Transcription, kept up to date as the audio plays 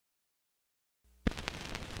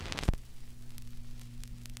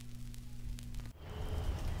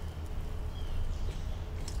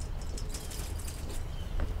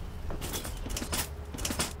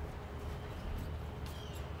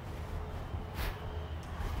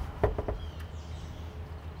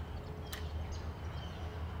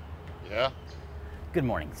Yeah? Good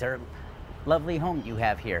morning, sir. Lovely home you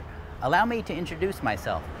have here. Allow me to introduce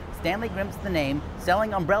myself. Stanley Grimp's the name.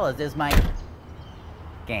 Selling umbrellas is my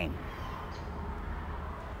game.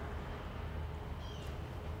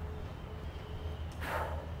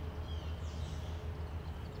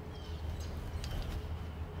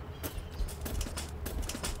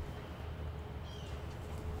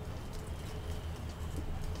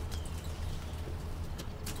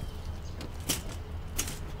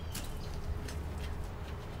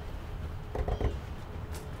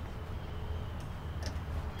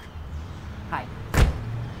 Hi.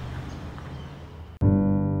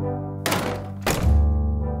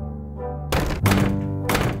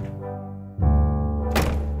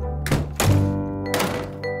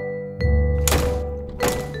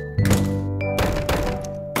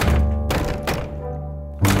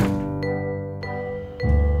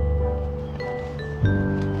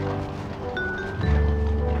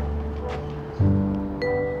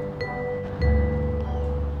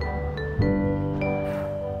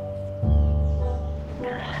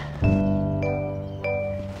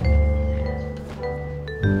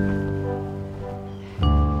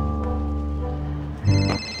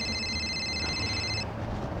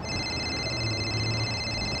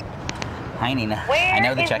 Hi, Nina. Where I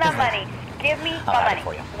know the is check my is money? Give me I'll my have money. it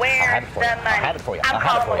for you. Where's I'll have it for you. the money? I'll have it for you. I'm I'll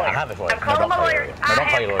have it calling for you. my I'll have it for you. I'm calling my lawyer. No, don't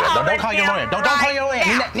call your lawyer. No, don't call your lawyer. Don't call your lawyer.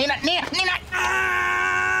 Right Nina.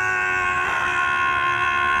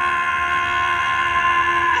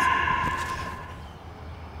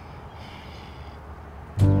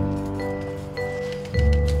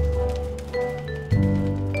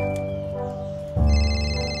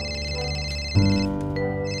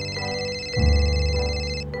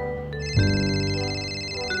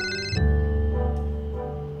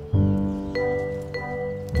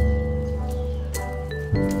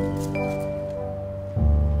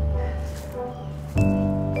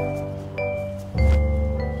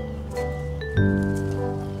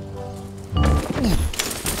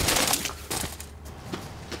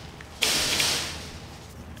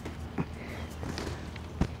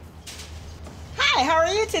 Hi, how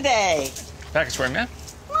are you today? Package for you, man.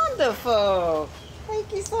 Wonderful.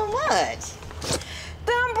 Thank you so much.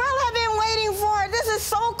 The umbrella I've been waiting for. This is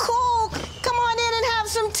so cool. Come on in and have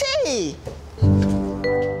some tea.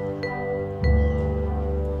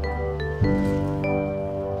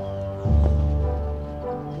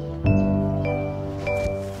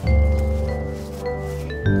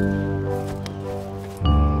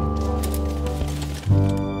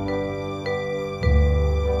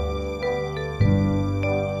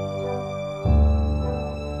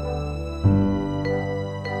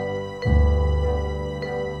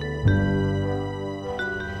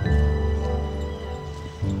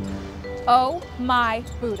 Oh my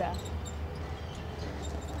Buddha.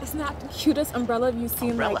 Isn't that the cutest umbrella you've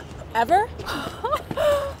seen like ever?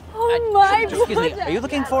 Oh my Excuse me, Buddha. are you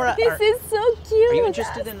looking for a... This is so cute. Are you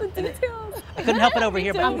interested Yes, in... the details. I couldn't help it over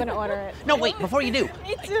here, but... I'm gonna order it. No, wait, before you do.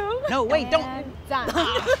 Me too. No, wait, don't... And done.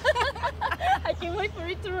 I can't wait for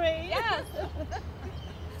it to rain. Yes.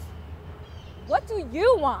 What do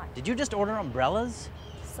you want? Did you just order umbrellas?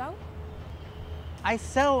 So? I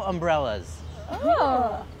sell umbrellas.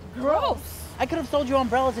 Oh, gross. I could have sold you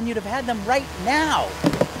umbrellas and you'd have had them right now.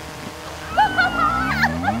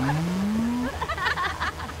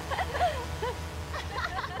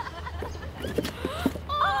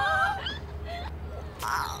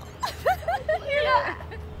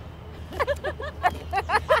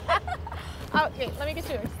 Okay, let me get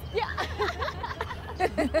yours. Yeah.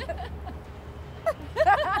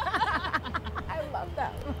 I love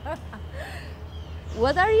them.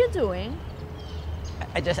 What are you doing?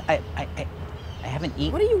 I haven't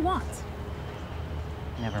eaten. What do you want?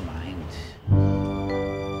 Never mind.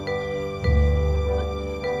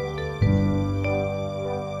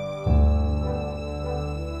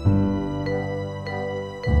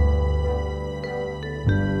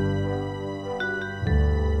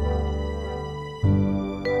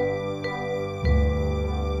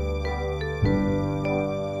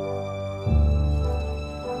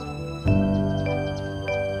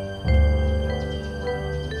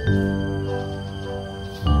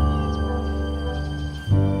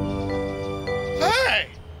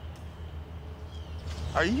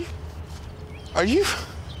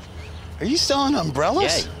 Are you selling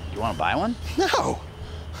umbrellas? Yeah, you want to buy one? No,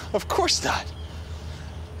 of course not.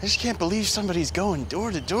 I just can't believe somebody's going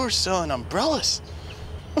door to door selling umbrellas.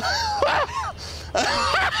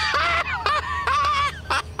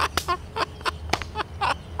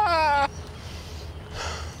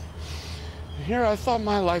 Here I thought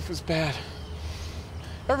my life was bad.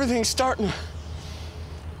 Everything's starting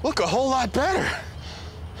look a whole lot better.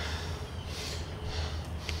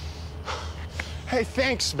 Hey,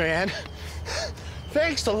 thanks, man.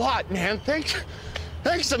 Thanks a lot, man.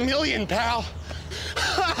 Thanks a million, pal.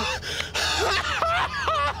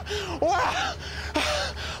 Wow,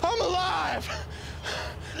 I'm alive.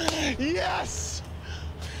 Yes.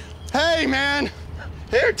 Hey, man.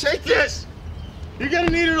 Here, take this. You're gonna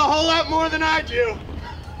need it a whole lot more than I do.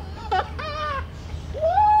 Woo!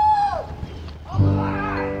 I'm alive.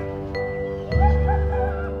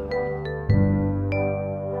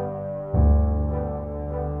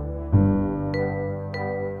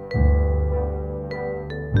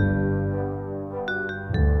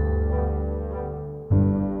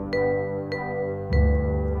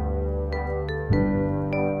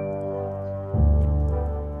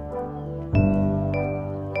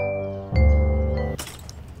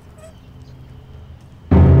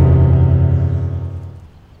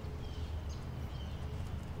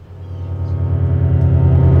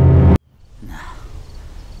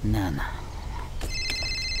 None.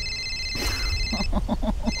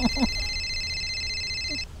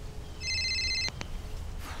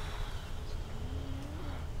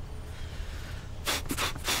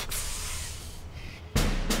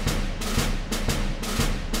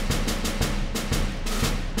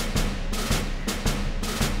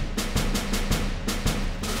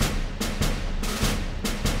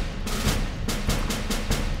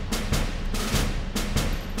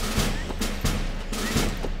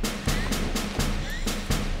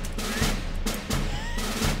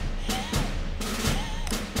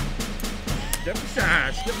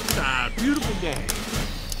 Step aside, beautiful day.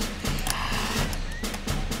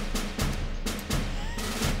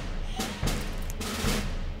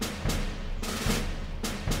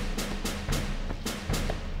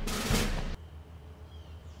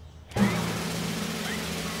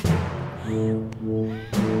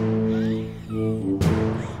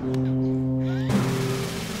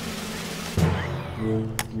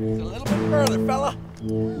 A little bit further, fella.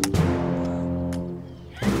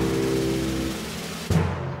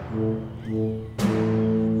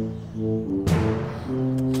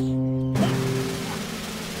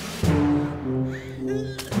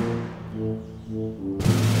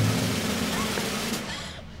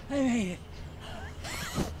 Hey.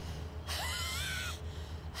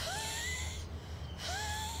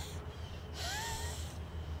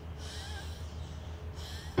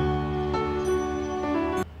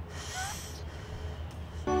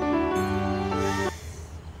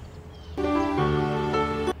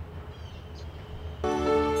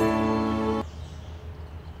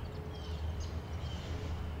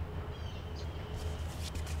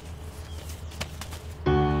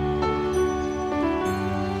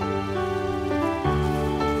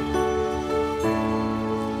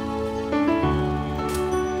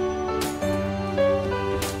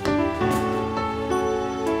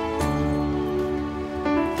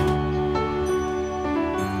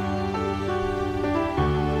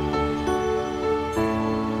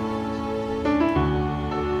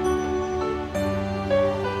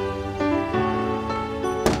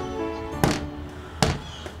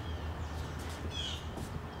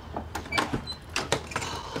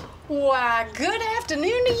 Why, good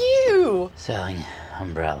afternoon to you. Selling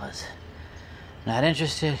umbrellas. Not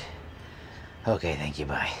interested? Okay, thank you,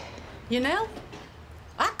 bye. You know,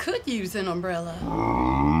 I could use an umbrella.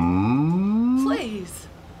 Please,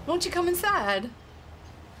 won't you come inside?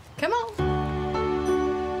 Come on.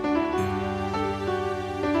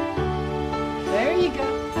 There you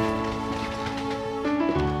go.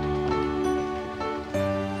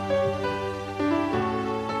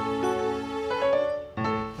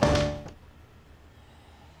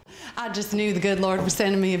 I just knew the good Lord was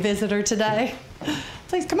sending me a visitor today.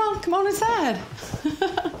 Please, come on inside.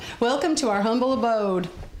 Welcome to our humble abode.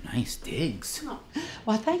 Nice digs. Oh,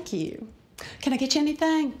 why, thank you. Can I get you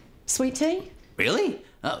anything? Sweet tea? Really?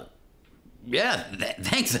 Oh, yeah,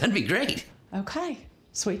 thanks, that'd be great. Okay,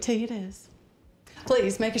 sweet tea it is.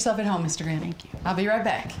 Please, make yourself at home, Mr. Grimp. Thank you. I'll be right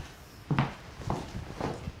back.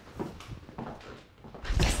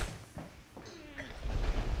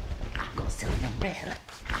 I'm gonna sell an umbrella.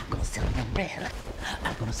 I'm gonna sell an umbrella.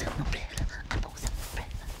 I'm gonna sell an umbrella. I'm gonna sell an umbrella.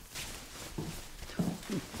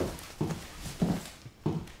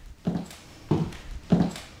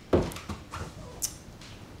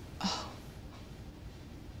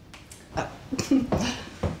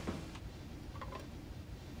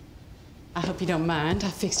 I hope you don't mind. I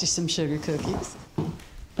fixed you some sugar cookies.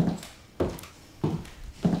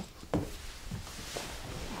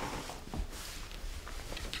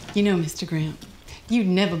 You know, Mr. Grimp, you'd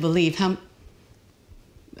never believe how...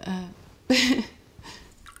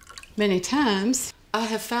 Many times I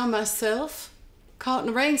have found myself caught in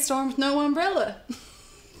a rainstorm with no umbrella.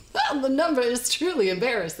 The number is truly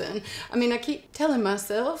embarrassing. I mean, I keep telling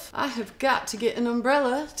myself I have got to get an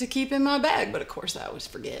umbrella to keep in my bag, but of course I always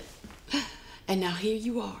forget. And now here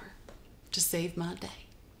you are to save my day.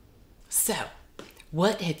 So,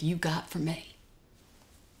 what have you got for me?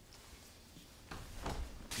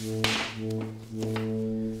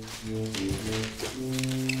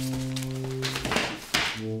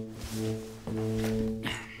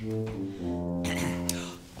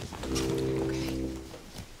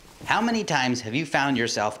 How many times have you found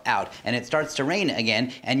yourself out and it starts to rain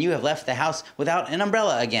again and you have left the house without an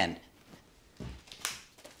umbrella again?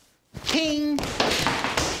 King!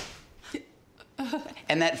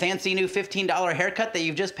 And that fancy new $15 haircut that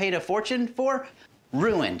you've just paid a fortune for?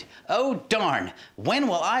 Ruined. Oh, darn. When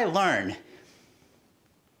will I learn?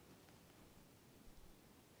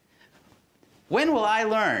 When will I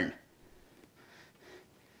learn?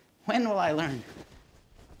 When will I learn?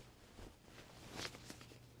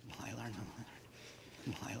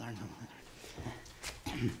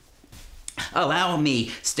 Allow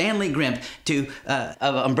me, Stanley Grimp,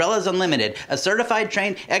 of Umbrellas Unlimited, a certified,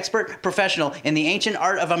 trained, expert professional in the ancient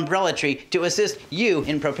art of umbrellatree, to assist you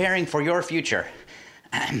in preparing for your future.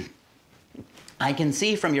 I can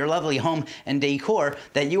see from your lovely home and decor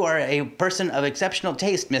that you are a person of exceptional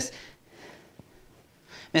taste, Miss...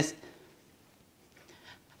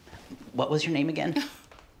 What was your name again?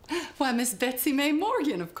 Why, Miss Betsy Mae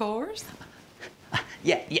Morgan, of course.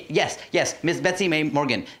 Yes, Miss Betsy Mae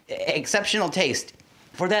Morgan. Exceptional taste.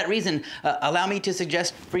 For that reason, allow me to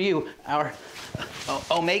suggest for you our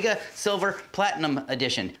Omega Silver Platinum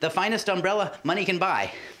Edition, the finest umbrella money can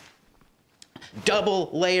buy. Double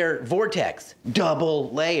layer vortex,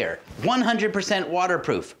 double layer, 100%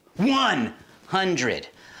 waterproof, 100.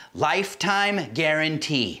 Lifetime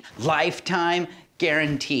guarantee, lifetime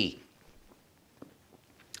guarantee.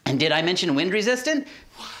 And did I mention wind resistant?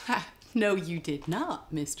 No, you did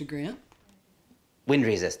not, Mr. Grimp. Wind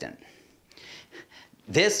resistant.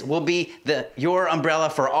 This will be your umbrella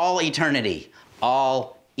for all eternity.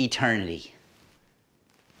 All eternity.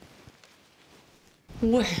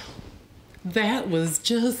 Well, that was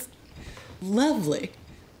just lovely.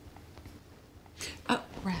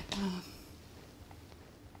 Right.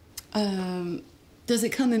 Does it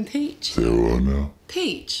come in peach? Say what now?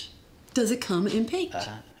 Peach. Does it come in peach?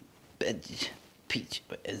 Peach,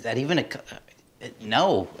 is that even a...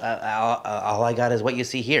 no, all I got is what you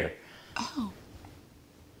see here. Oh,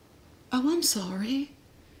 I'm sorry.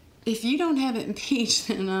 If you don't have it in peach,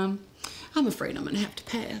 then I'm afraid I'm gonna have to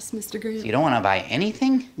pass, Mr. Grimp. So you don't want to buy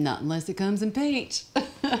anything? Not unless it comes in peach.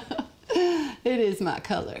 It is my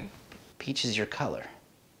color. Peach is your color.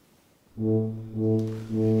 Oh.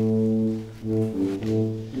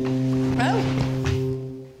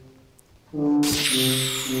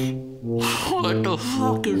 What the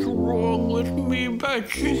fuck is wrong with me,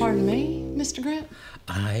 Betsy? Pardon me, Mr. Grimp?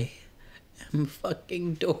 I am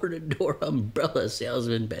fucking door-to-door umbrella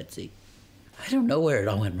salesman, Betsy. I don't know where it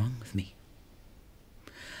all went wrong with me.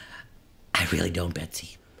 I really don't,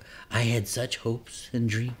 Betsy. I had such hopes and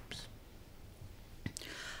dreams.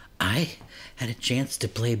 I had a chance to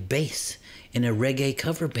play bass in a reggae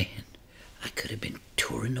cover band. I could have been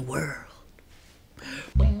touring the world.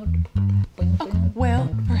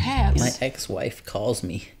 Well, perhaps. My ex-wife calls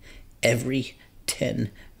me every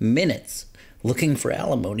 10 minutes looking for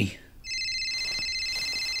alimony.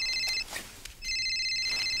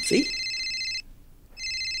 See?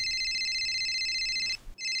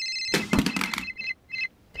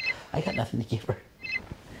 I got nothing to give her.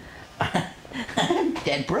 I'm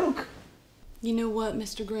dead broke. You know what,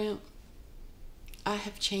 Mr. Grimp? I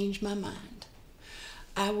have changed my mind.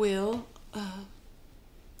 I will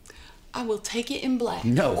take it in black.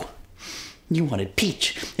 No. You wanted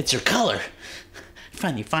peach. It's your color.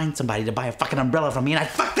 Finally find somebody to buy a fucking umbrella from me and I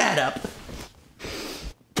fucked that up.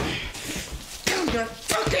 You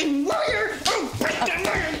fucking liar!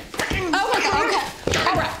 Oh my God, okay.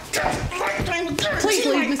 All right. Please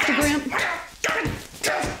leave, Mr. Grimp.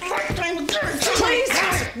 Please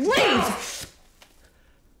leave.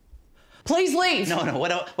 Please leave. No,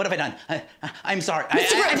 what have I done? I'm sorry.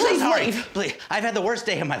 Mr. Grimp, I'm please so sorry. leave. Please, I've had the worst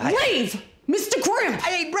day of my life. Leave! Mr. Grimp!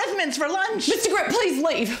 I ate breath mints for lunch. Mr. Grimp, please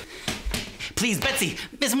leave. Please, Betsy,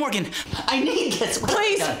 Miss Morgan, I need this.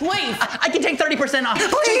 Please, leave. I can take 30% off.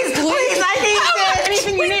 Please, I need this.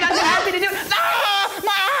 Anything you need, I'm happy to do. No!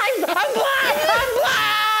 My eyes! I'm blind! I'm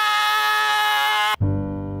blind!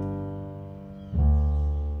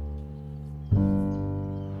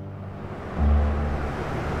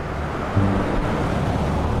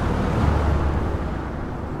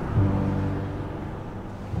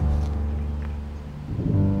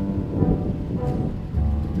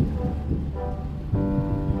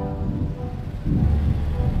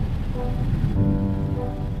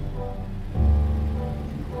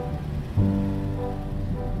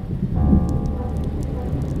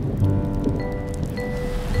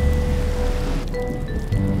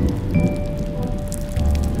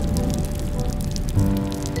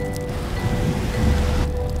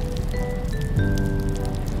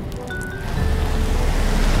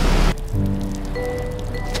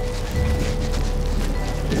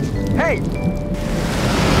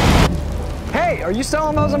 Are you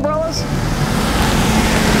selling those umbrellas?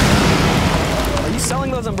 Are you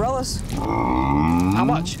selling those umbrellas? How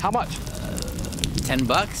much? How much?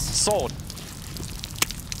 $10? Sold.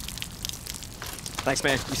 Thanks,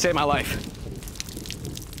 man. You saved my life.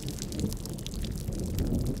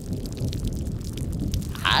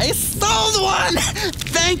 I sold one!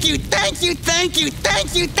 Thank you, thank you, thank you,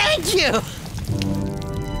 thank you, thank you!